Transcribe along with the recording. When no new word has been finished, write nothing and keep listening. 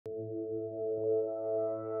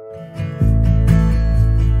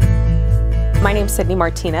My name's Sydnee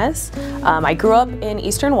Martinez. I grew up in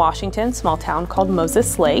Eastern Washington, small town called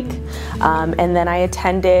Moses Lake, and then I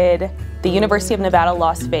attended the University of Nevada,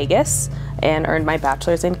 Las Vegas, and earned my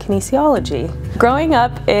bachelor's in kinesiology. Growing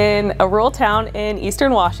up in a rural town in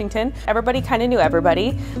Eastern Washington, everybody kind of knew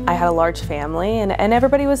everybody. I had a large family and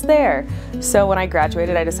everybody was there. So when I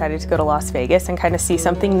graduated, I decided to go to Las Vegas and kind of see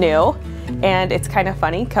something new. And it's kind of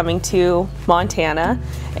funny coming to Montana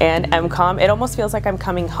and MCOM. It almost feels like I'm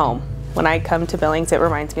coming home. When I come to Billings, it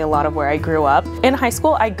reminds me a lot of where I grew up. In high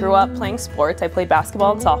school, I grew up playing sports. I played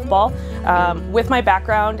basketball and softball. With my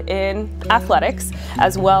background in athletics,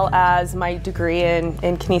 as well as my degree in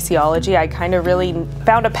kinesiology, I kind of really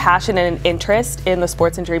found a passion and an interest in the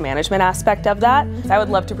sports injury management aspect of that. I would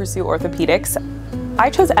love to pursue orthopedics. I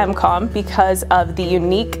chose MCOM because of the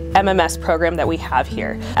unique MMS program that we have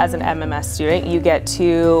here. As an MMS student, you get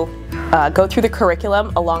to go through the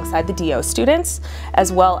curriculum alongside the DO students,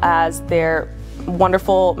 as well as their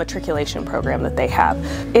wonderful matriculation program that they have.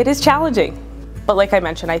 It is challenging, but like I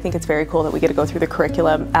mentioned, I think it's very cool that we get to go through the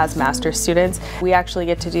curriculum as master's students. We actually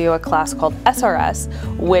get to do a class called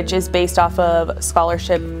SRS, which is based off of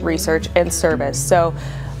scholarship, research, and service. So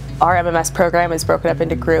our MMS program is broken up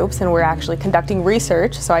into groups and we're actually conducting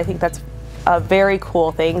research, so I think that's a very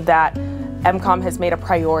cool thing that MCOM has made a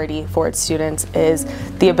priority for its students, is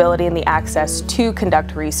the ability and the access to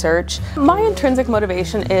conduct research. My intrinsic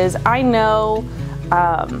motivation is I know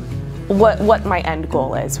what my end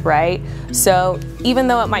goal is, right? So even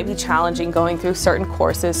though it might be challenging going through certain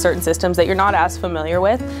courses, certain systems that you're not as familiar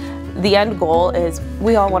with, the end goal is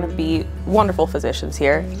we all want to be wonderful physicians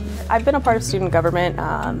here. I've been a part of student government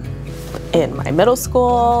in my middle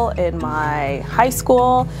school, in my high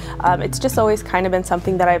school. It's just always kind of been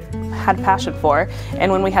something that I've had passion for.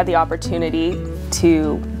 And when we had the opportunity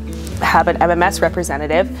to have an MMS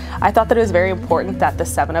representative, I thought that it was very important that the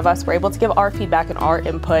 7 of us were able to give our feedback and our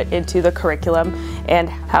input into the curriculum and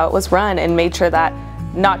how it was run, and made sure that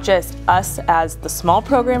not just us as the small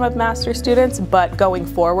program of master's students, but going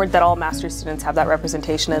forward that all master's students have that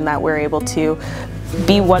representation and that we're able to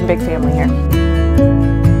be one big family here.